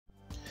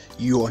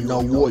You are now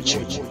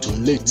watching the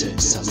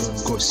latest salon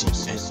gossip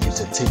and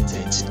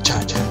entertainment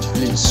channel.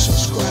 Please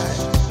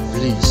subscribe.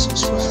 Please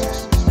subscribe.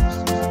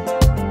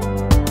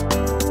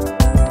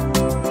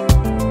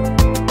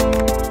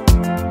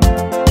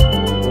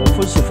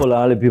 First of all,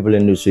 all the people in the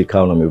industry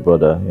count on me,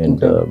 brother,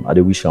 and I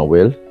do wish them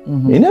well.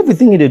 In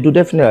everything they do,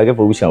 definitely I get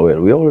for wish them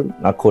well. We all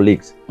are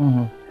colleagues.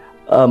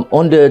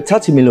 On the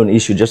 30 million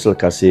issue, just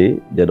like I say,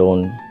 they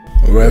don't.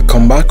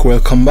 Welcome back to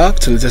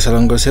the latest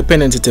salon gossip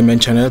and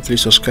entertainment channel.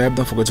 Please subscribe.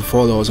 Don't forget to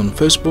follow us on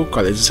Facebook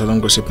at latest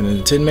salon gossip and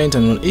entertainment,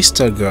 and on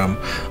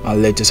Instagram at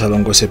latest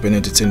salon gossip and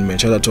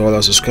entertainment. Shout out to all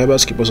our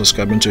subscribers. Keep on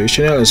subscribing to our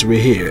channel as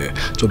we're here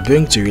to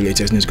bring to you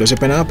latest news,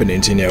 gossip and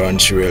happenings in your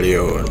and Sierra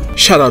Leone.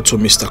 Shout out to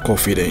Mr.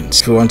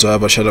 Confidence. If you want to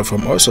have a shout out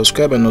from us,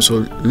 subscribe and also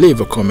leave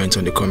a comment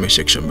on the comment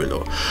section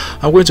below.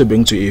 I'm going to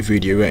bring to you a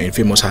video wherein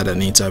Famous had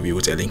an interview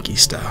with Ellen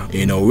Star.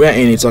 You know,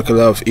 wherein he talked a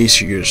lot of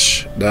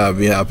issues that have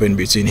been happening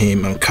between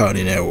him and Kao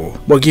Denero.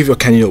 But give your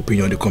candid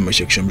opinion on the comment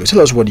section below.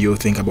 Tell us what you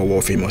think about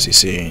what Famous is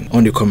saying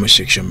on the comment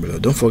section below.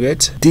 Don't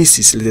forget, this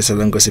is latest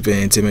salon gossip and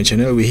entertainment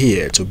channel. We're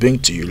here to bring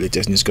to you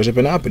latest news, gossip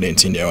and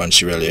happenings in your and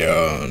Sierra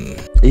Leone.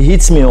 He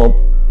hits me up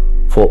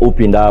for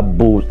opening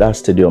that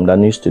stadium, that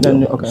new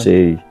stadium.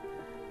 Say,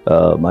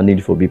 I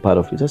need to be part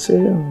of it. I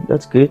say, yeah,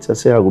 that's great. I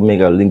say, I will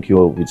make a link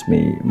you up with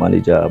me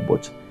manager.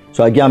 But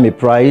so I gave him a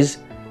prize.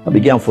 I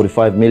began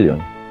 45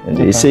 million, and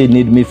they say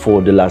need me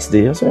for the last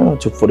day. I said, I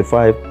took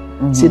 45.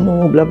 He said,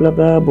 no, blah, blah,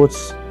 blah. But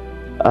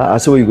I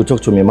said, well, you go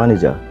talk to my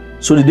manager.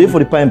 So the day for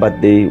the Pine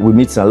birthday, we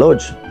meet in a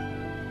lodge.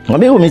 I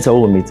mean, we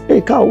meet.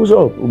 Hey, Kao, what's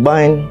up? We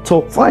buying,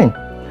 talk, fine.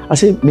 I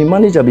said, my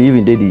manager be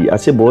even daddy. I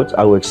said, but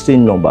I will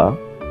exchange number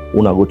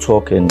when I go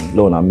talk and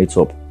learn and meet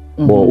up.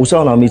 But also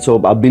when I meet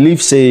up, I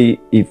believe, say,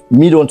 if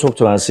me don't talk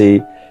to her and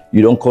say,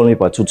 you don't call me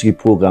for 2-3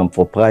 program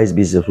for price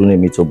business when I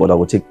meet up, but I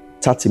will take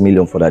 30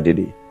 million for that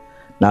day.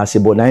 Now I say,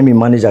 but now my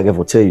manager I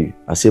can tell you.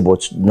 I say,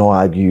 but no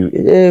argue.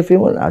 Hey,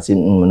 Famous. I say,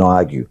 no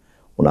argue.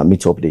 When I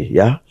meet up there,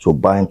 yeah. So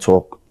buy and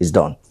talk is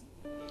done.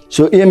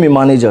 So here my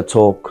manager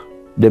talk,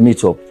 they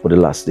meet up for the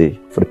last day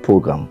for the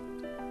program.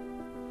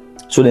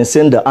 So then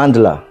send the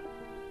handler,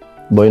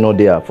 but you know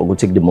there for go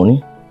take the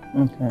money.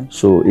 Okay.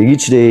 So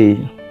each day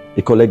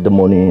they collect the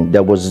money.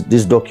 There was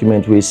this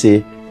document where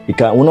say he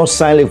can we not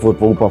sign like for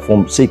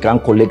perform. Say he can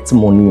collect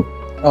money.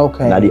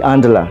 Okay. Now the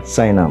handler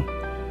sign them.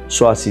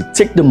 So as he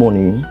take the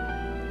money.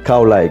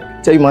 Kao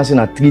like, tell you man say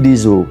na 3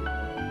 days old.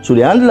 So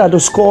the handler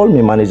just call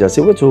me manager, say,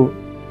 wait, so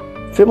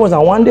Famous na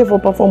 1 day for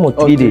perform or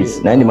 3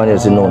 days? Now the manager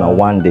say, no, na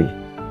 1 day.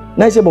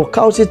 Now I say, but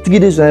Kao say 3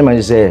 days, and the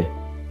manager say,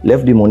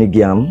 left the money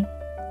game.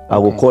 I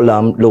will call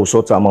them, low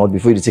sort them out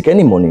before you take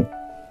any money.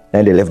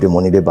 And they left the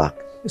money there back.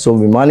 So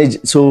my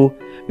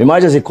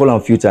manager say call them a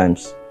few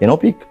times, you know,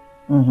 pick.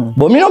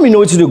 But me know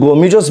what to go,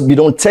 me just be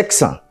don't text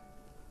her.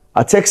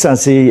 I text and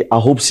say, I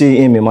hope say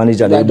him, my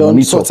manager, they don't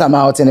sort them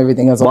out and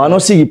everything else. But I don't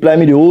see he reply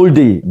me the whole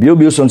day.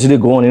 Be something they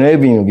go on, you know,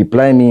 even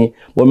reply me.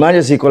 But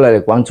manager say call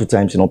like 1-2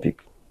 times, you know, pick.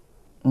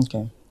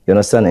 Okay. You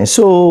understand? And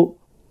so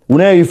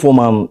when I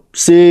inform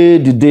say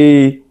the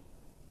day,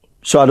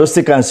 so I just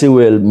take and say,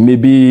 well,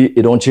 maybe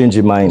it don't change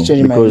your mind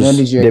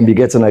because then we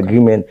get an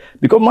agreement.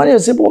 Because manager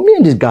say, but me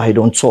and this guy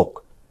don't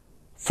talk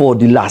for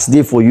the last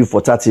day for you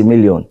for 30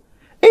 million.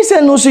 He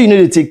said, no, so you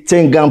need to take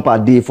 10 gram per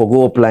day for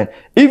go upline.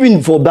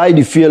 Even for buy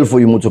the fuel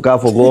for your motor car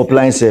for go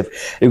upline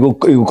safe. It go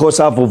cost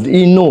half of the,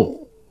 he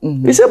know.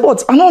 He said,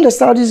 but I don't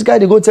understand this guy.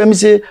 They go tell me,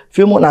 say,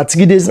 few months, na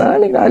 3 days. I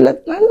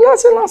said,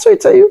 no, so I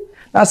tell you.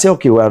 I say,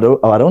 okay, well,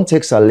 I don't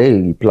text a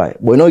lady reply.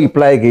 But you know,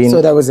 reply again.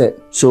 So that was it.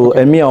 So,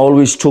 and me, I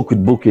always choke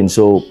with booking,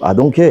 so I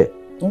don't care.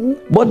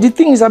 But the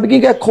thing is, I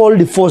begin get called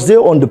the first day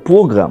on the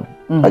program.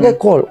 I get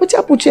called, what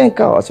you put you in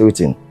Kao? I say,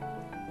 waiting.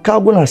 Kao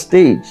go on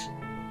stage.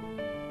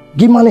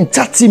 Give man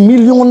 30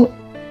 million,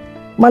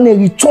 man a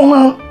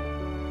returner.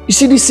 You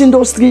see this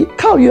industry,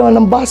 Kao, you're an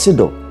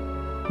ambassador.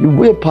 You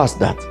way past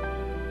that.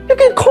 You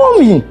can call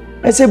me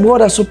and say,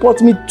 brother, support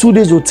me 2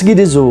 days or 3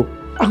 days or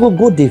I will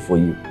go there for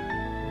you.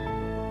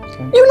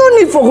 Okay. You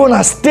don't need for go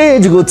on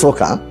stage go talk.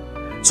 Huh?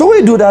 So when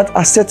you do that,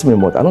 I set my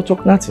mouth. I don't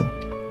talk nothing.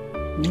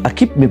 I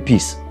keep my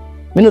peace.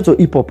 Me not to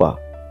hip hopper.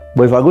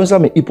 But if I go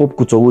inside my hip hop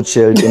culture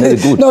share, it's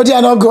not good. No, they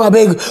are not going to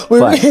beg.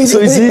 So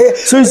you see,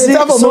 it's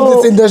time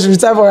for this industry.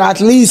 It's time for at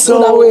least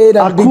so that way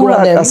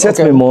that I set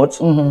my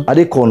mouth. At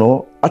the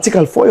corner, I take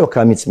all 4 you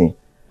come meet me.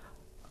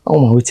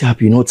 Oh my, wait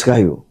happy, no try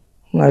you.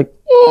 I'm like,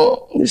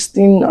 this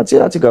thing, I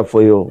take it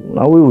for you.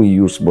 Now we will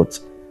use, but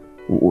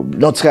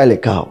not try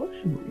like Kao.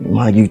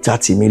 Man, give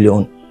 30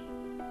 million.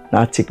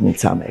 Now take me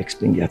time, I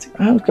explain that.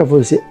 I look at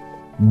you say,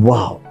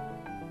 wow.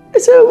 I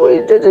say,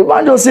 wait, the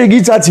man just say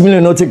give 30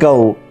 million, not take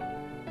out.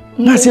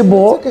 I say,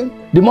 boy,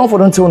 the man for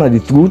don't tell the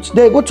truth.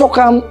 They go talk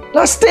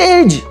on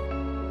stage.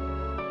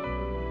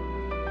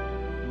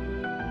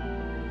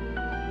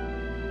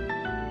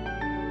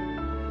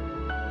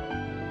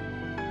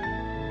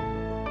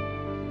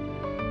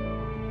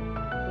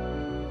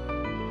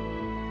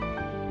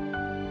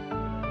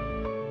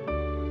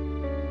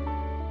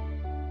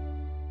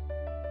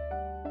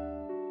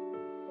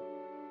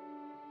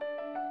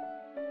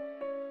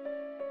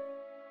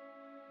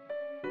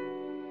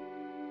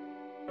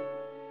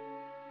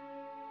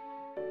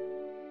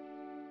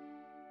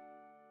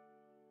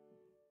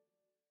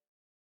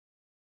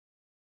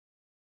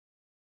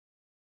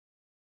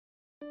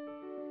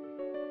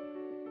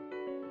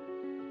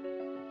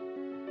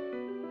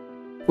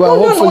 Well,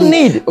 no hopefully,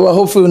 need. Well,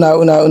 hopefully,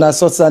 una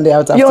sort Sunday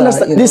out after. You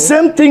understand? The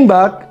same thing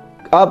back.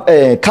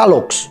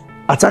 Carlox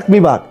attack me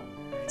back.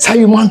 So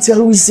you man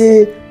tell we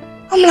say,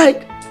 I'm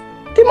like,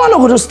 the man not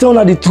going to stand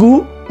at the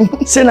truth.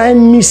 Say I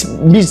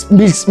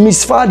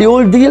misfire the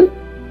whole deal.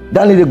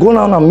 Then they go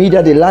down on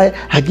media, they lie.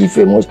 I give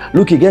famous.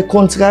 Look, you get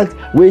contract.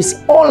 Where it's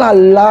all a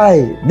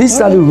lie.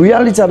 These are the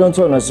reality I don't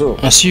tell so.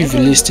 As you've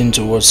listened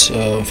to what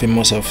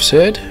Famous have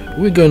said,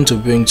 we're going to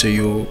bring to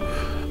you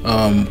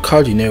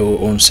Kao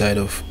Denero own side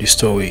of the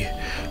story.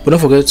 But don't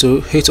forget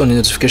to hit on the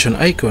notification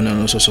icon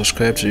and also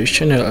subscribe to this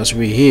channel as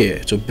we're here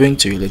to bring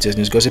to you latest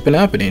news, gossip and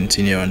happenings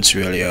in here and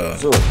Sierra Leone.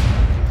 So,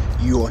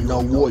 you are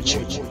now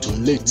watching the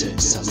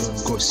latest salon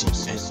gossip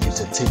and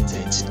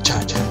entertainment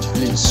channel.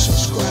 Please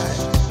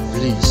subscribe.